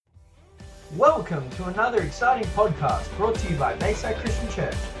Welcome to another exciting podcast brought to you by Bayside Christian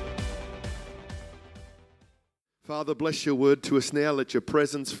Church. Father, bless your word to us now. Let your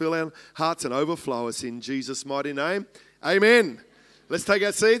presence fill our hearts and overflow us in Jesus' mighty name. Amen. Let's take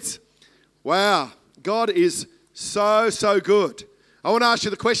our seats. Wow, God is so good. I want to ask you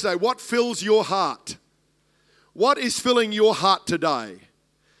the question today, what fills your heart? What is filling your heart today?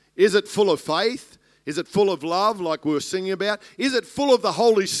 Is it full of faith? Is it full of love like we were singing about? Is it full of the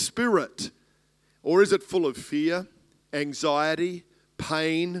Holy Spirit? Or is it full of fear, anxiety,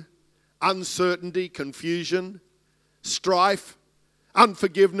 pain, uncertainty, confusion, strife,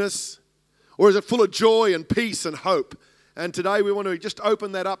 unforgiveness? Or is it full of joy and peace and hope? And today we want to just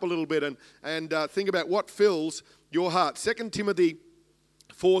open that up a little bit and think about what fills your heart. 2 Timothy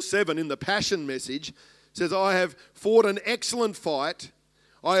 4:7 in the Passion Message says, I have fought an excellent fight.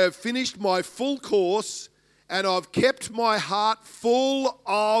 I have finished my full course and I've kept my heart full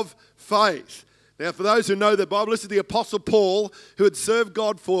of faith. Now, for those who know the Bible, this is the Apostle Paul, who had served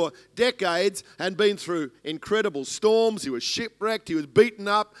God for decades and been through incredible storms. He was shipwrecked. He was beaten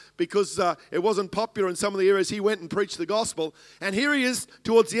up because it wasn't popular in some of the areas he went and preached the gospel. And here he is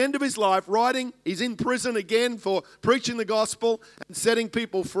towards the end of his life writing. He's in prison again for preaching the gospel and setting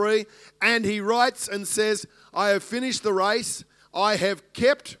people free. And he writes and says, I have finished the race. I have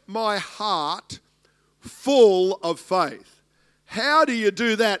kept my heart full of faith. How do you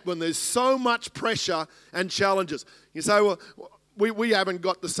do that when there's so much pressure and challenges? You say, well, we haven't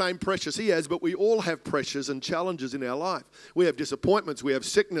got the same pressures he has, but we all have pressures and challenges in our life. We have disappointments, we have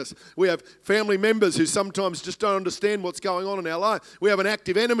sickness, we have family members who sometimes just don't understand what's going on in our life. We have an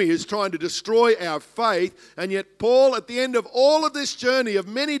active enemy who's trying to destroy our faith, and yet Paul, at the end of all of this journey of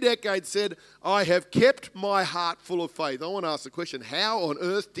many decades, said, I have kept my heart full of faith. I want to ask the question, how on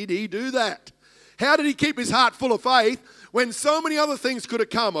earth did he do that? How did he keep his heart full of faith when so many other things could have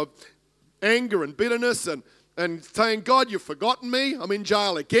come of anger and bitterness and saying, God, you've forgotten me. I'm in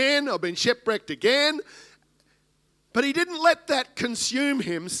jail again. I've been shipwrecked again. But he didn't let that consume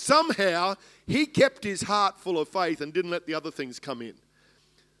him. Somehow he kept his heart full of faith and didn't let the other things come in.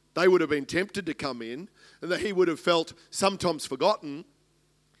 They would have been tempted to come in and that he would have felt sometimes forgotten.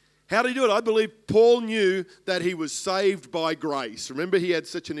 How did he do it? I believe Paul knew that he was saved by grace. Remember, he had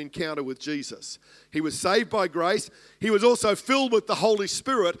such an encounter with Jesus. He was saved by grace. He was also filled with the Holy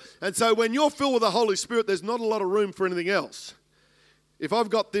Spirit. And so when you're filled with the Holy Spirit, there's not a lot of room for anything else. If I've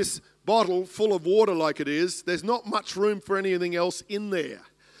got this bottle full of water like it is, there's not much room for anything else in there.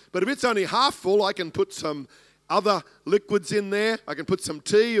 But if it's only half full, I can put some other liquids in there. I can put some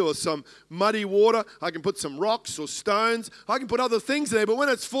tea or some muddy water. I can put some rocks or stones. I can put other things in there. But when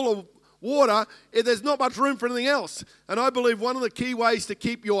it's full of water, there's not much room for anything else. And I believe one of the key ways to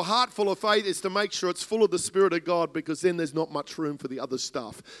keep your heart full of faith is to make sure it's full of the Spirit of God, because then there's not much room for the other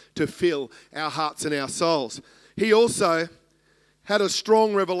stuff to fill our hearts and our souls. He also had a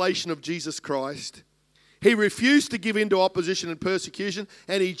strong revelation of Jesus Christ. He refused to give in to opposition and persecution,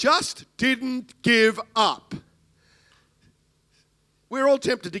 and he just didn't give up. We're all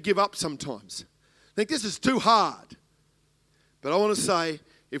tempted to give up sometimes. Think this is too hard. But I want to say,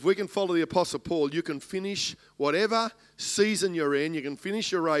 if we can follow the Apostle Paul, you can finish whatever season you're in, you can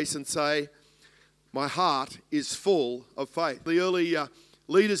finish your race and say, my heart is full of faith. The early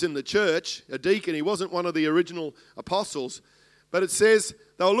leaders in the church, a deacon, he wasn't one of the original apostles, but it says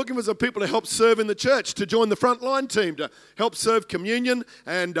they were looking for some people to help serve in the church, to join the frontline team, to help serve communion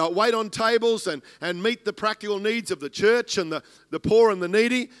and wait on tables and meet the practical needs of the church and the poor and the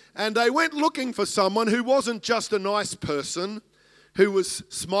needy. And they went looking for someone who wasn't just a nice person, who was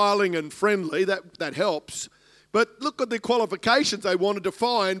smiling and friendly. That helps. But look at the qualifications they wanted to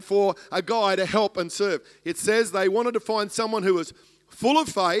find for a guy to help and serve. It says they wanted to find someone who was full of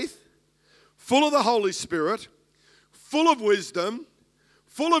faith, full of the Holy Spirit, full of wisdom,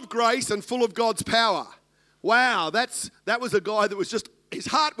 full of grace, and full of God's power. Wow, that was a guy that was just, his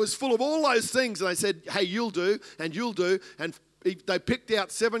heart was full of all those things. And they said, hey, you'll do, and you'll do. And they picked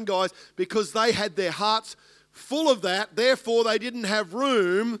out 7 guys because they had their hearts full of that. Therefore, they didn't have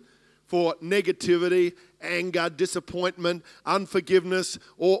room for negativity, anger, disappointment, unforgiveness,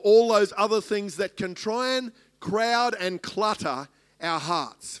 or all those other things that can try and crowd and clutter our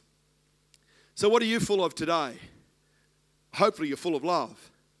hearts. So what are you full of today? Hopefully you're full of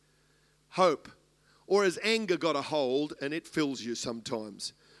love, hope, or has anger got a hold and it fills you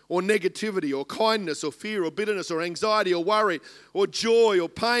sometimes? Or negativity, or kindness, or fear, or bitterness, or anxiety, or worry, or joy, or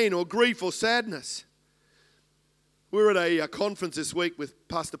pain, or grief, or sadness. We were at a conference this week with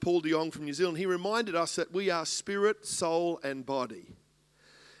Pastor Paul de Jong from New Zealand. He reminded us that we are spirit, soul, and body.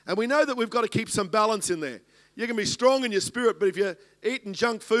 And we know that we've got to keep some balance in there. You can be strong in your spirit, but if you're eating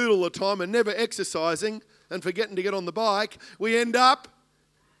junk food all the time and never exercising and forgetting to get on the bike, we end up...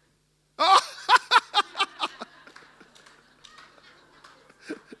 Oh!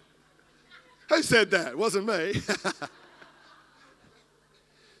 Who said that? It wasn't me.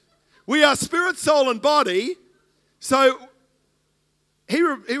 We are spirit, soul, and body. So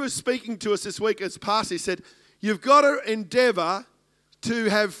he was speaking to us this week as pastor. He said, you've got to endeavour to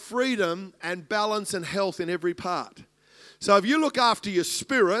have freedom and balance and health in every part. So if you look after your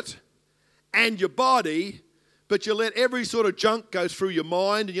spirit and your body, but you let every sort of junk go through your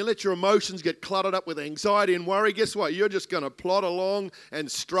mind and you let your emotions get cluttered up with anxiety and worry, guess what? You're just going to plod along and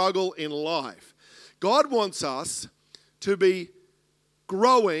struggle in life. God wants us to be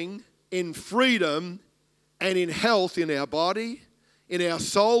growing in freedom and in health in our body, in our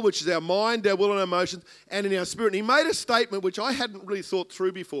soul, which is our mind, our will and our emotions, and in our spirit. And he made a statement which I hadn't really thought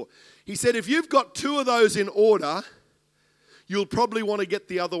through before. He said, if you've got two of those in order, you'll probably want to get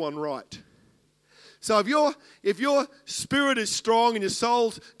the other one right. So if your spirit is strong and your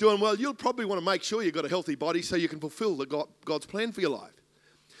soul's doing well, you'll probably want to make sure you've got a healthy body so you can fulfill God's plan for your life.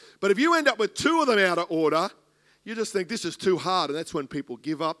 But if you end up with two of them out of order, you just think this is too hard, and that's when people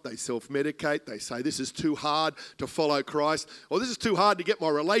give up, they self-medicate, they say this is too hard to follow Christ, or this is too hard to get my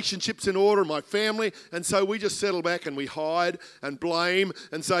relationships in order, my family, and so we just settle back and we hide and blame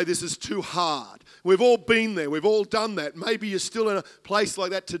and say this is too hard. We've all been there, we've all done that. Maybe you're still in a place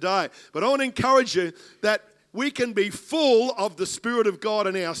like that today, but I want to encourage you that we can be full of the Spirit of God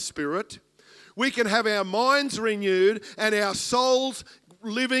in our spirit. We can have our minds renewed and our souls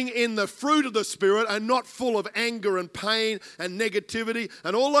living in the fruit of the Spirit and not full of anger and pain and negativity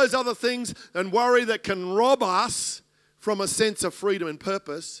and all those other things and worry that can rob us from a sense of freedom and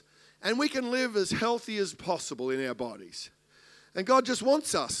purpose. And we can live as healthy as possible in our bodies. And God just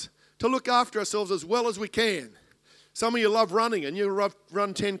wants us to look after ourselves as well as we can. Some of you love running and you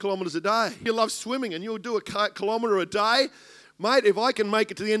run 10 kilometres a day. You love swimming and you'll do a kilometre a day. Mate, if I can make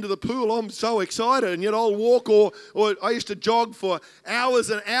it to the end of the pool, I'm so excited. And yet I'll walk or I used to jog for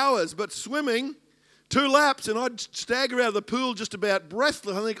hours and hours. But swimming, 2 laps, and I'd stagger out of the pool just about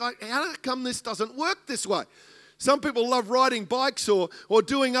breathless. I think, how come this doesn't work this way? Some people love riding bikes or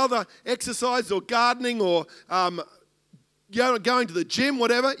doing other exercise or gardening or going to the gym,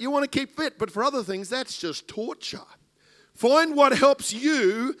 whatever. You want to keep fit, but for other things, that's just torture. Find what helps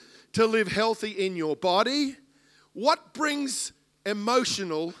you to live healthy in your body. What brings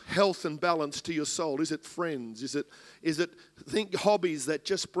emotional health and balance to your soul? Is it friends? Is it hobbies that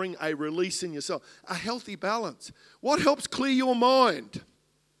just bring a release in your soul? A healthy balance. What helps clear your mind?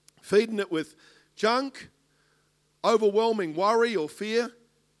 Feeding it with junk, overwhelming worry or fear?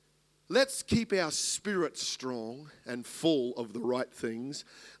 Let's keep our spirit strong and full of the right things.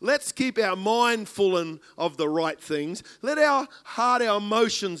 Let's keep our mind full of the right things. Let our heart, our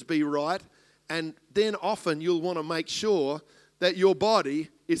emotions be right. And then often you'll want to make sure that your body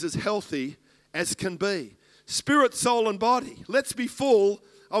is as healthy as can be. Spirit, soul, and body. Let's be full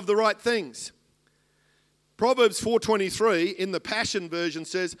of the right things. Proverbs 4:23 in the Passion Version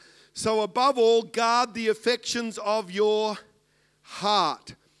says, so above all, guard the affections of your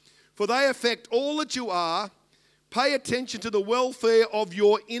heart, for they affect all that you are. Pay attention to the welfare of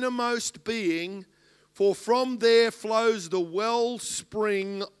your innermost being, for from there flows the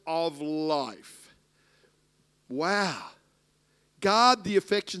wellspring of life. Wow. Guard the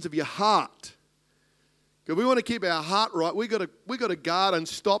affections of your heart. If we want to keep our heart right, we've got to guard and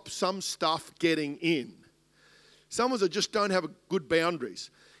stop some stuff getting in. Some of us just don't have good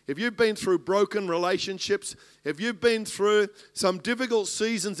boundaries. If you've been through broken relationships, if you've been through some difficult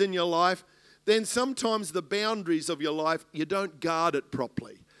seasons in your life, then sometimes the boundaries of your life, you don't guard it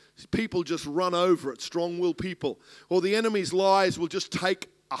properly. People just run over it, strong-willed people. Or the enemy's lies will just take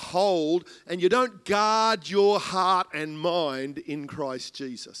a hold and you don't guard your heart and mind in Christ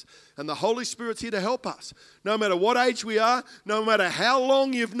Jesus. And the Holy Spirit's here to help us. No matter what age we are, no matter how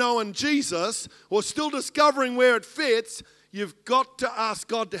long you've known Jesus or still discovering where it fits, you've got to ask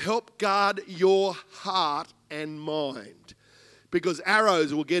God to help guard your heart and mind, because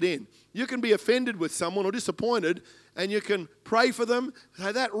arrows will get in. You can be offended with someone or disappointed, and you can pray for them,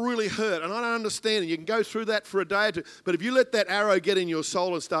 say, that really hurt, and I don't understand, and you can go through that for a day or two. But if you let that arrow get in your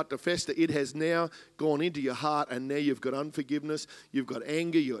soul and start to fester, it has now gone into your heart, and now you've got unforgiveness, you've got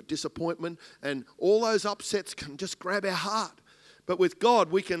anger, you've got disappointment, and all those upsets can just grab our heart. But with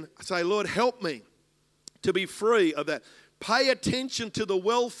God, we can say, Lord, help me to be free of that. Pay attention to the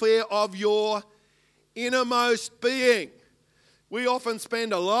welfare of your innermost being. We often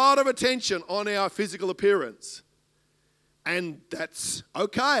spend a lot of attention on our physical appearance. And that's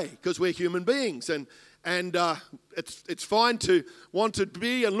okay, because we're human beings. And it's fine to want to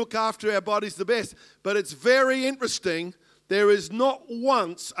be and look after our bodies the best. But it's very interesting. There is not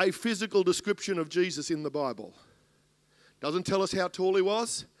once a physical description of Jesus in the Bible. Doesn't tell us how tall he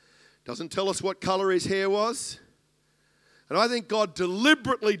was. Doesn't tell us what color his hair was. And I think God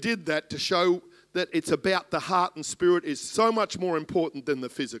deliberately did that to show that it's about the heart and spirit is so much more important than the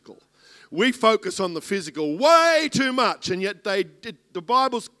physical. We focus on the physical way too much, and yet the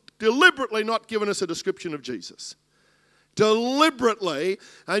Bible's deliberately not given us a description of Jesus. Deliberately,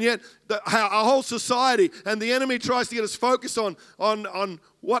 and yet our whole society and the enemy tries to get us focused on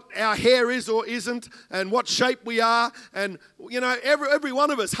what our hair is or isn't and what shape we are. And, every one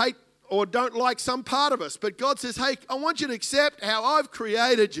of us hate or don't like some part of us. But God says, hey, I want you to accept how I've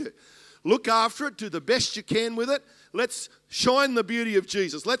created you. Look after it, do the best you can with it. Let's shine the beauty of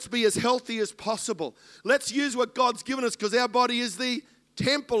Jesus. Let's be as healthy as possible. Let's use what God's given us because our body is the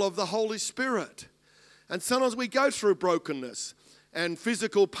temple of the Holy Spirit. And sometimes we go through brokenness and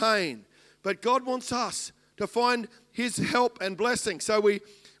physical pain. But God wants us to find his help and blessing. So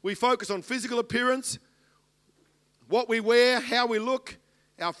we focus on physical appearance, what we wear, how we look,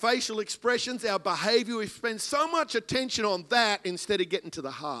 our facial expressions, our behavior. We spend so much attention on that instead of getting to the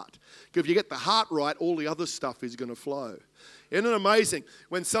heart. Because if you get the heart right, all the other stuff is going to flow. Isn't it amazing?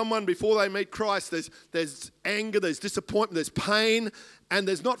 When someone, before they meet Christ, there's anger, there's disappointment, there's pain, and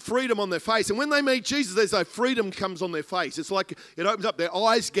there's not freedom on their face. And when they meet Jesus, there's a freedom comes on their face. It's like it opens up, their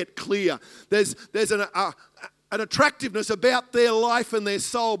eyes get clear. There's an attractiveness about their life and their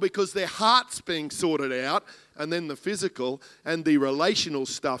soul because their heart's being sorted out, and then the physical and the relational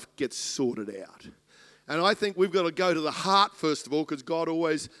stuff gets sorted out. And I think we've got to go to the heart first of all, because God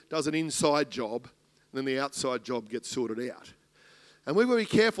always does an inside job, and then the outside job gets sorted out. And we've got to be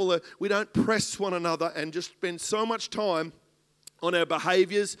careful that we don't press one another and just spend so much time on our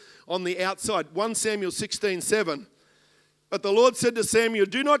behaviours on the outside. 1 Samuel 16:7. But the Lord said to Samuel,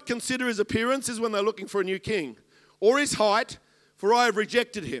 do not consider his appearances when they're looking for a new king, or his height, for I have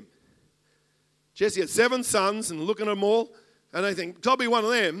rejected him. Jesse had 7 sons, and looking at them all, and they think, I'll be one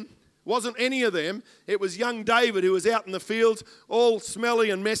of them. Wasn't any of them. It was young David who was out in the fields, all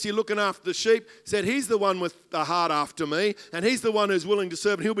smelly and messy, looking after the sheep. Said, he's the one with the heart after me, and he's the one who's willing to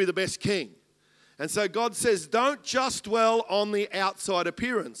serve, and he'll be the best king. And so God says, don't just dwell on the outside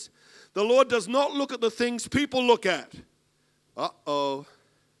appearance. The Lord does not look at the things people look at. Uh-oh.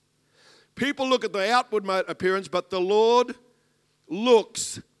 People look at the outward appearance, but the Lord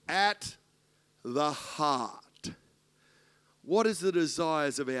looks at the heart. What is the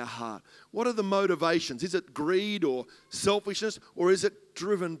desires of our heart? What are the motivations? Is it greed or selfishness, or is it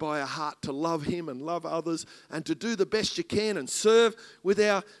driven by a heart to love him and love others and to do the best you can and serve with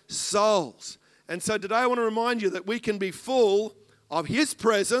our souls? And so today I want to remind you that we can be full of his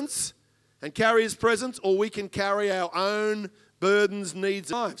presence and carry his presence, or we can carry our own burdens,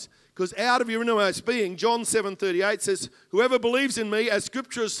 needs, lives. Because out of your innermost being, John 7:38 says, whoever believes in me, as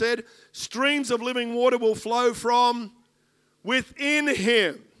Scripture has said, streams of living water will flow from within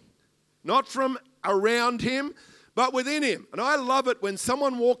him. Not from around him, but within him. And I love it when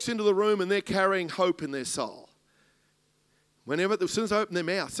someone walks into the room and they're carrying hope in their soul. As soon as they open their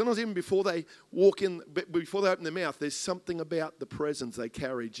mouth, sometimes even before they walk in, before they open their mouth, there's something about the presence they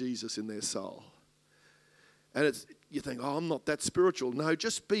carry Jesus in their soul. And you think, I'm not that spiritual. No,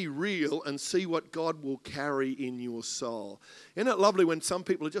 just be real and see what God will carry in your soul. Isn't it lovely when some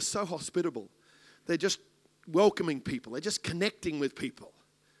people are just so hospitable? They're just welcoming people. They're just connecting with people.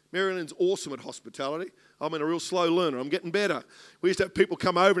 Marilyn's awesome at hospitality. I'm a real slow learner. I'm getting better. We used to have people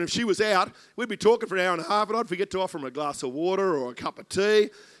come over, and if she was out, we'd be talking for an hour and a half, and I'd forget to offer them a glass of water or a cup of tea.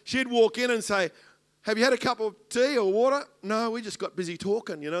 She'd walk in and say, have you had a cup of tea or water? No, we just got busy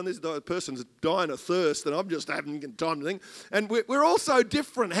talking, and this person's dying of thirst, and I'm just having time to think. And we're all so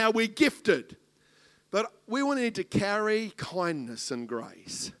different how we're gifted. But we will need to carry kindness and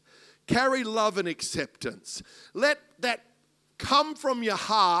grace. Carry love and acceptance. Let that come from your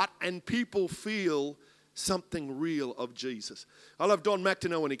heart and people feel something real of Jesus. I love Don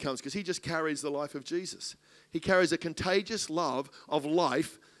McDonough when he comes because he just carries the life of Jesus. He carries a contagious love of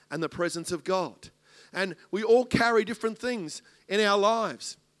life and the presence of God. And we all carry different things in our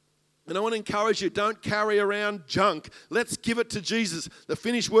lives. And I want to encourage you, don't carry around junk. Let's give it to Jesus, the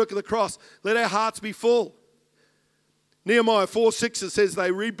finished work of the cross. Let our hearts be full. Nehemiah 4:6, it says,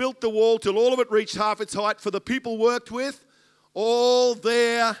 they rebuilt the wall till all of it reached half its height, for the people worked with all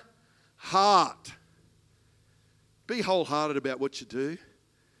their heart. Be wholehearted about what you do.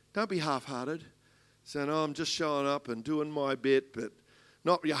 Don't be half-hearted. Saying, I'm just showing up and doing my bit, but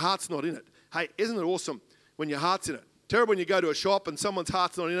your heart's not in it. Hey, isn't it awesome when your heart's in it? Terrible when you go to a shop and someone's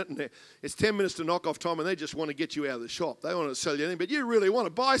heart's not in it, and it's 10 minutes to knock off time, and they just want to get you out of the shop. They want to sell you anything, but you really want to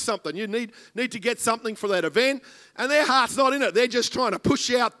buy something. You need to get something for that event, and their heart's not in it. They're just trying to push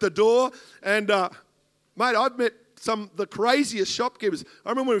you out the door. And mate, I've met some of the craziest shopkeepers.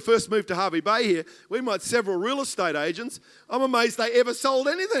 I remember when we first moved to Hervey Bay here, we met several real estate agents. I'm amazed they ever sold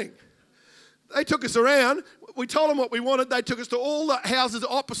anything. They took us around. We told them what we wanted. They took us to all the houses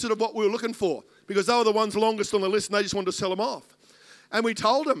opposite of what we were looking for because they were the ones longest on the list and they just wanted to sell them off. And we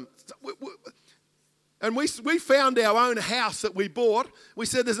told them, and we found our own house that we bought. We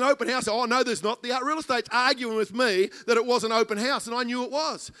said, there's an open house. Oh, no, there's not. The real estate's arguing with me that it was an open house, and I knew it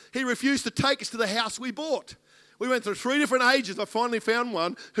was. He refused to take us to the house we bought. We went through 3 different agents. I finally found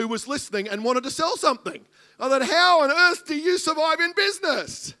one who was listening and wanted to sell something. I thought, how on earth do you survive in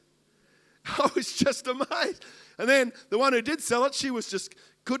business? I was just amazed. And then the one who did sell it, she was just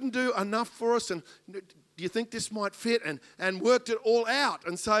couldn't do enough for us. And do you think this might fit? And worked it all out.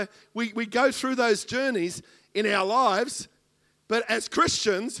 And so we go through those journeys in our lives. But as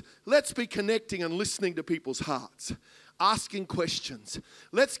Christians, let's be connecting and listening to people's hearts, asking questions.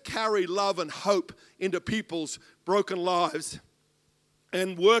 Let's carry love and hope into people's broken lives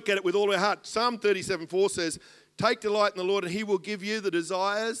and work at it with all our heart. Psalm 37:4 says, take delight in the Lord and he will give you the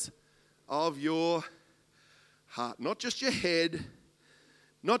desires of your heart. Not just your head,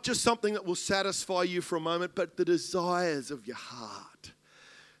 not just something that will satisfy you for a moment, but the desires of your heart.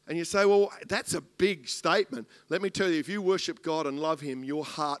 And you say, well, that's a big statement. Let me tell you, if you worship God and love him, your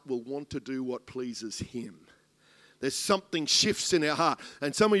heart will want to do what pleases him. There's something shifts in our heart.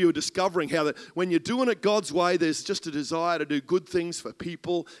 And some of you are discovering how that when you're doing it God's way, there's just a desire to do good things for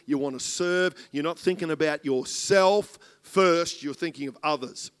people. You want to serve. You're not thinking about yourself first. You're thinking of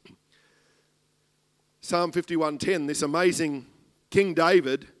others. Psalm 51:10, this amazing King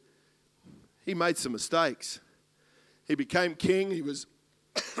David, he made some mistakes. He became king. He was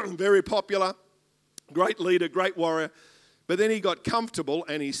very popular, great leader, great warrior. But then he got comfortable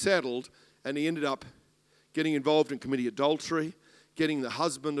and he settled and he ended up getting involved in committing adultery, getting the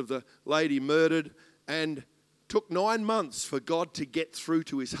husband of the lady murdered, and took 9 months for God to get through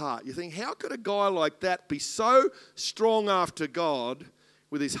to his heart. You think, how could a guy like that be so strong after God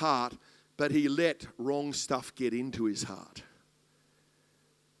with his heart, but he let wrong stuff get into his heart?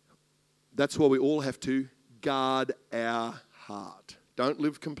 That's why we all have to guard our heart. Don't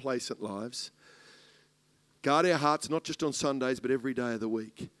live complacent lives. Guard our hearts, not just on Sundays, but every day of the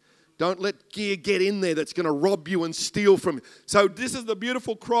week. Don't let gear get in there that's going to rob you and steal from you. So this is the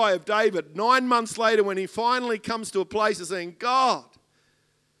beautiful cry of David. 9 months later, when he finally comes to a place of saying, God,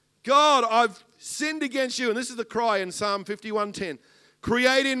 I've sinned against you. And this is the cry in Psalm 51:10.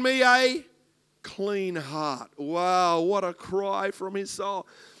 Create in me a clean heart. Wow, what a cry from his soul.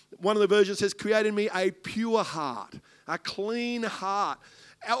 One of the versions says, create in me a pure heart, a clean heart.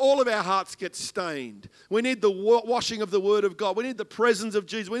 All of our hearts get stained. We need the washing of the Word of God. We need the presence of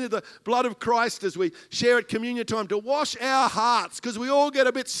Jesus. We need the blood of Christ as we share at communion time to wash our hearts, because we all get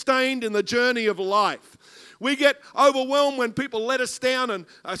a bit stained in the journey of life. We get overwhelmed when people let us down and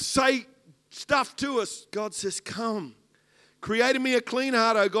say stuff to us. God says, come. Create in me a clean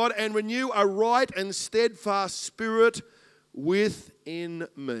heart, O God, and renew a right and steadfast spirit within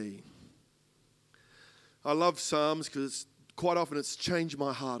me. I love Psalms because quite often it's changed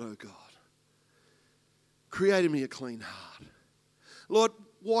my heart, oh God. Create in me a clean heart. Lord,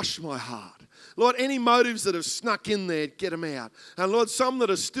 wash my heart. Lord, any motives that have snuck in there, get them out. And Lord, some that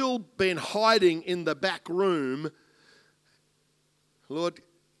have still been hiding in the back room, Lord,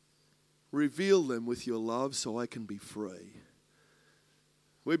 reveal them with your love so I can be free.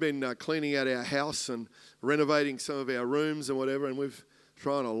 We've been cleaning out our house and renovating some of our rooms and whatever, and we've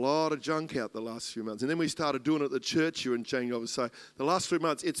thrown a lot of junk out the last few months. And then we started doing it at the church here in Changover. So the last 3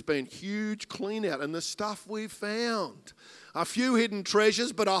 months, it's been huge clean out. And the stuff we've found, a few hidden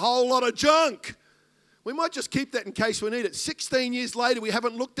treasures, but a whole lot of junk. We might just keep that in case we need it. 16 years later, we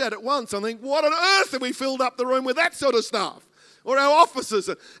haven't looked at it once. I think, what on earth have we filled up the room with that sort of stuff? Or our offices.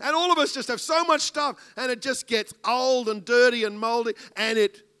 And all of us just have so much stuff. And it just gets old and dirty and moldy. And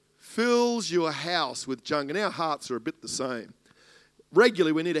it fills your house with junk. And our hearts are a bit the same.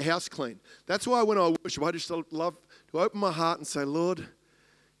 Regularly, we need a house clean. That's why when I worship, I just love to open my heart and say, Lord,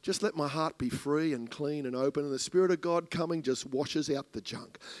 just let my heart be free and clean and open. And the Spirit of God coming just washes out the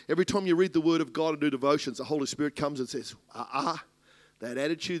junk. Every time you read the Word of God and do devotions, the Holy Spirit comes and says, that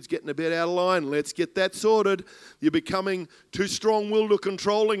attitude's getting a bit out of line. Let's get that sorted. You're becoming too strong-willed or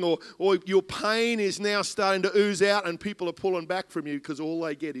controlling, or your pain is now starting to ooze out and people are pulling back from you because all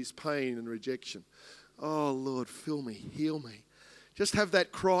they get is pain and rejection. Oh, Lord, fill me, heal me. Just have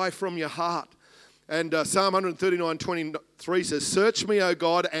that cry from your heart. And Psalm 139:23 says, "Search me, O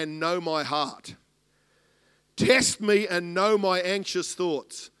God, and know my heart. Test me and know my anxious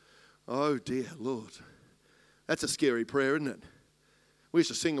thoughts." Oh dear Lord. That's a scary prayer, isn't it? We used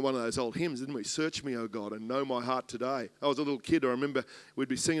to sing one of those old hymns, didn't we? "Search me, O God, and know my heart today." I was a little kid. I remember we'd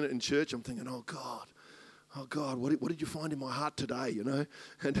be singing it in church. I'm thinking, oh God, what did you find in my heart today, you know?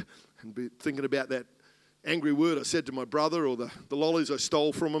 And be thinking about that angry word I said to my brother, or the lollies I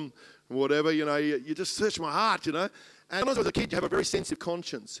stole from him, or whatever, you know. You just search my heart, you know. And sometimes as a kid, you have a very sensitive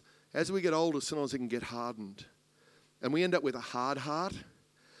conscience. As we get older, sometimes it can get hardened. And we end up with a hard heart.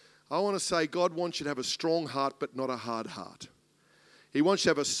 I want to say God wants you to have a strong heart, but not a hard heart. He wants you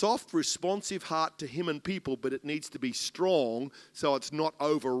to have a soft, responsive heart to Him and people, but it needs to be strong so it's not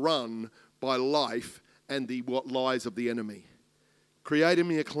overrun by life and the lies of the enemy. Create in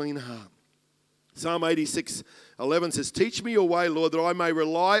me a clean heart. Psalm 86:11 says, "Teach me your way, Lord, that I may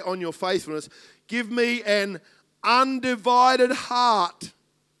rely on your faithfulness. Give me an undivided heart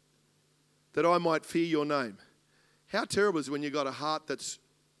that I might fear your name." How terrible is when you've got a heart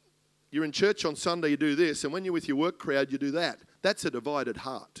you're in church on Sunday, you do this, and when you're with your work crowd, you do that. That's a divided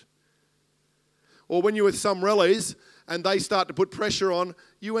heart. Or when you're with some relatives and they start to put pressure on,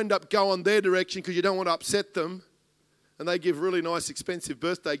 you end up going their direction because you don't want to upset them. And they give really nice, expensive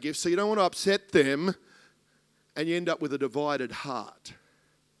birthday gifts, so you don't want to upset them, and you end up with a divided heart.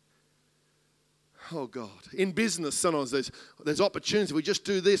 Oh, God. In business, sometimes there's opportunities. If we just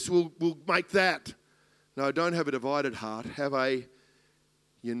do this, we'll make that. No, don't have a divided heart. Have a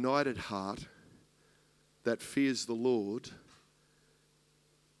united heart that fears the Lord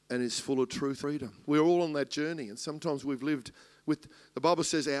and is full of true freedom. We're all on that journey, and sometimes we've lived with, the Bible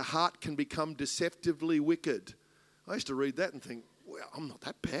says our heart can become deceptively wicked. I used to read that and think, well, I'm not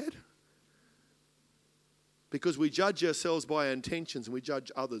that bad. Because we judge ourselves by our intentions and we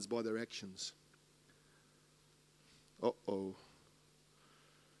judge others by their actions. Uh-oh.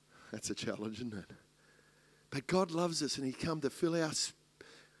 That's a challenge, isn't it? But God loves us, and He come to fill our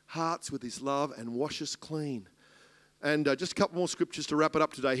hearts with His love and wash us clean. And just a couple more scriptures to wrap it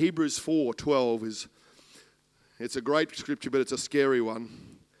up today. Hebrews 4:12 it's a great scripture, but it's a scary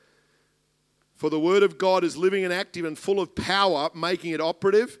one. "For the word of God is living and active and full of power, making it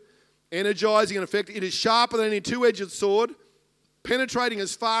operative, energizing and effective. It is sharper than any two-edged sword, penetrating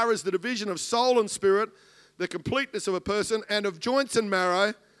as far as the division of soul and spirit, the completeness of a person, and of joints and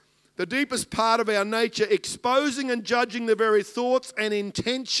marrow, the deepest part of our nature, exposing and judging the very thoughts and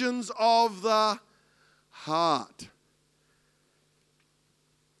intentions of the heart."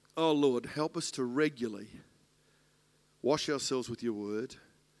 Oh Lord, help us to regularly wash ourselves with your word.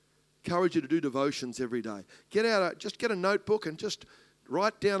 Encourage you to do devotions every day. Just get a notebook and just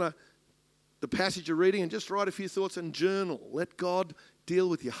write down the passage you're reading, and just write a few thoughts and journal. Let God deal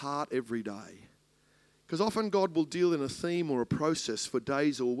with your heart every day. Because often God will deal in a theme or a process for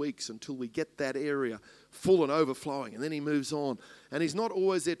days or weeks until we get that area full and overflowing, and then He moves on. And He's not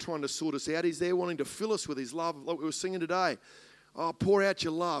always there trying to sort us out. He's there wanting to fill us with His love, like we were singing today. Oh, pour out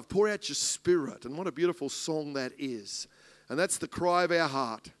your love, pour out your spirit. And what a beautiful song that is. And that's the cry of our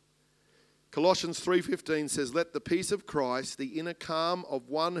heart. Colossians 3:15 says, "Let the peace of Christ, the inner calm of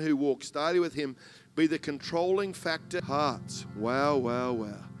one who walks daily with Him, be the controlling factor." Hearts. Wow, wow,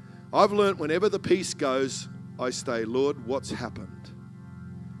 wow. I've learnt whenever the peace goes, I stay, "Lord, what's happened?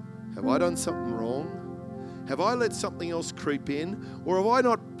 Have I done something wrong? Have I let something else creep in? Or have I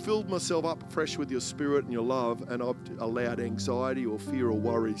not filled myself up fresh with your spirit and your love, and I've allowed anxiety or fear or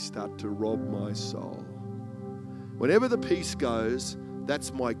worry start to rob my soul?" Whenever the peace goes,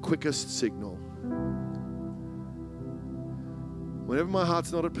 that's my quickest signal. Whenever my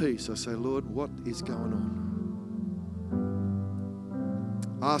heart's not at peace, I say, "Lord, what is going on?"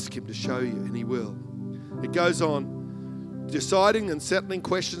 Ask Him to show you, and He will. It goes on, deciding and settling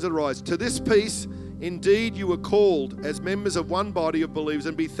questions that arise. "To this peace, indeed, you were called as members of one body of believers,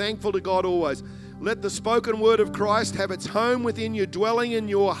 and be thankful to God always. Let the spoken word of Christ have its home within you, dwelling in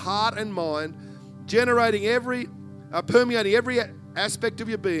your heart and mind, permeating every aspect of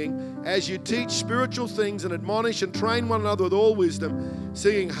your being, as you teach spiritual things and admonish and train one another with all wisdom,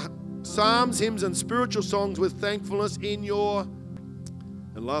 singing psalms, hymns, and spiritual songs with thankfulness in your..."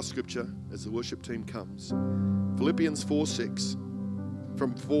 And last scripture, as the worship team comes, Philippians 4:6,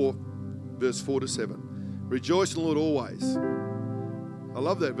 from verse 4 to 7. "Rejoice in the Lord always." I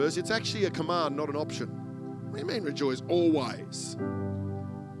love that verse. It's actually a command, not an option. What do you mean, rejoice always?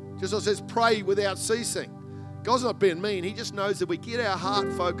 Just as it says, pray without ceasing. God's not being mean. He just knows that we get our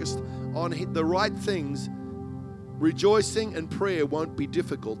heart focused on the right things, rejoicing and prayer won't be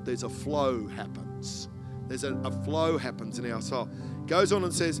difficult. There's a flow happens. There's a flow happens in our soul. Goes on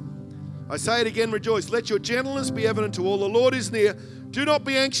and says, I say it again, rejoice. Let your gentleness be evident to all. The Lord is near. Do not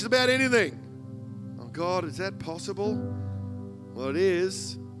be anxious about anything. Oh God, is that possible? Well, it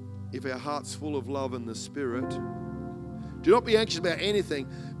is if our heart's full of love and the Spirit. Do not be anxious about anything,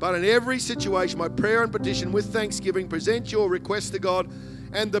 but in every situation, by prayer and petition with thanksgiving, present your requests to God,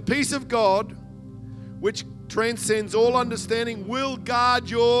 and the peace of God, which transcends all understanding, will guard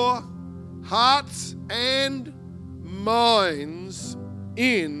your hearts and minds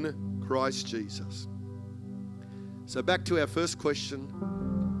in Christ Jesus. So back to our first question.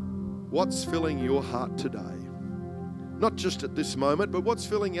 What's filling your heart today? Not just at this moment, but what's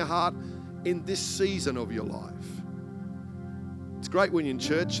filling your heart in this season of your life? It's great when you're in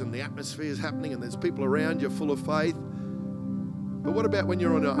church and the atmosphere is happening and there's people around you full of faith. But what about when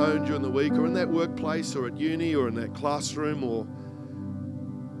you're on your own during the week, or in that workplace, or at uni, or in that classroom, or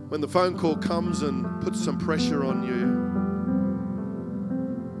when the phone call comes and puts some pressure on you?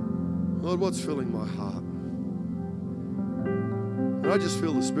 Lord, what's filling my heart? And I just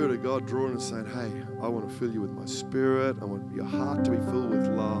feel the Spirit of God drawing and saying, hey, I want to fill you with my Spirit. I want your heart to be filled with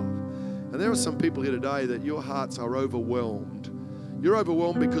love. And there are some people here today that your hearts are overwhelmed. You're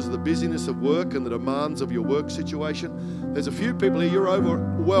overwhelmed because of the busyness of work and the demands of your work situation. There's a few people here, you're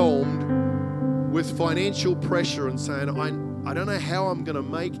overwhelmed with financial pressure and saying, I don't know how I'm going to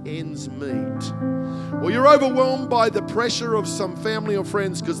make ends meet. Or you're overwhelmed by the pressure of some family or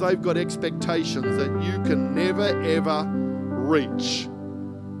friends because they've got expectations that you can never, ever reach.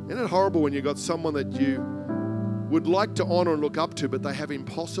 Isn't it horrible when you've got someone that you would like to honour and look up to, but they have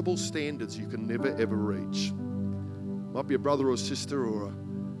impossible standards you can never, ever reach? Might be a brother or sister or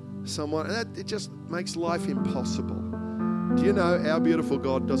someone, and it just makes life impossible. Do you know our beautiful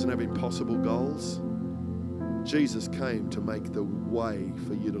God doesn't have impossible goals? Jesus came to make the way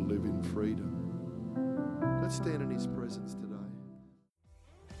for you to live in freedom. Let's stand in His presence today.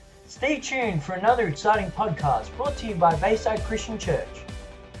 Stay tuned for another exciting podcast brought to you by Bayside Christian Church.